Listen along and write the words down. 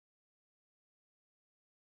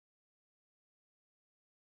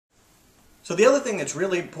So the other thing that's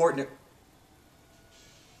really important,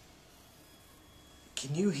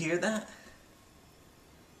 can you hear that?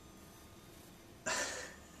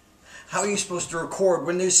 How are you supposed to record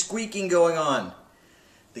when there's squeaking going on?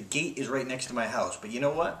 The gate is right next to my house, but you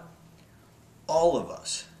know what? All of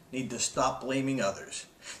us need to stop blaming others.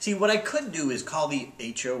 See, what I could do is call the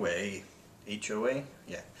HOA,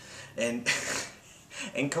 yeah, and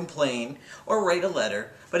and complain or write a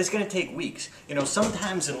letter, but it's going to take weeks. You know,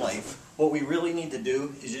 sometimes in life, what we really need to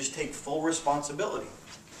do is just take full responsibility.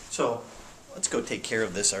 So, let's go take care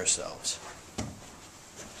of this ourselves.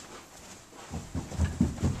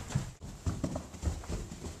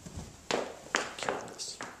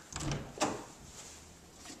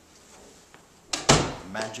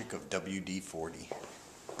 Magic of WD-40.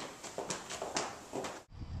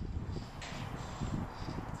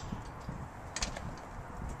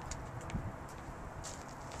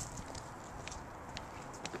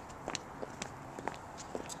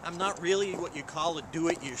 I'm not really what you call a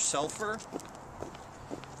do-it-yourselfer,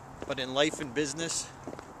 but in life and business,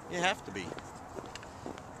 you have to be.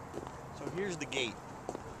 So here's the gate.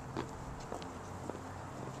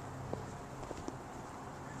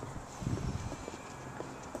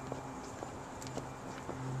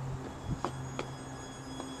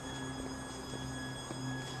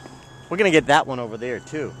 We're gonna get that one over there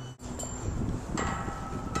too.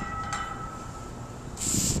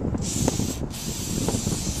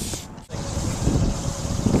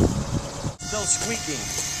 Still squeaking.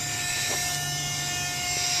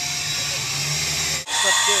 What's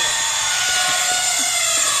up there?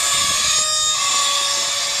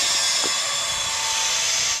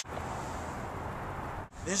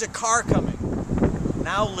 There's a car coming.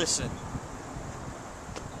 Now listen.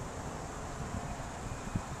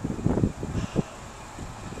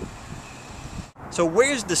 So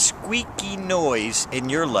where's the squeaky noise in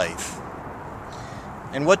your life?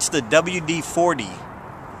 And what's the WD-40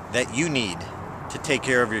 that you need to take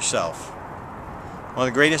care of yourself? One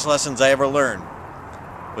of the greatest lessons I ever learned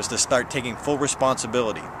was to start taking full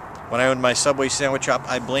responsibility. When I owned my Subway sandwich shop,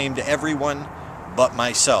 I blamed everyone but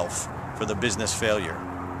myself for the business failure.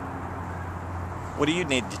 What do you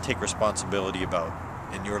need to take responsibility about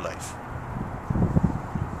in your life?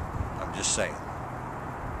 I'm just saying.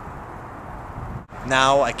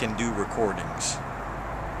 Now I can do recordings.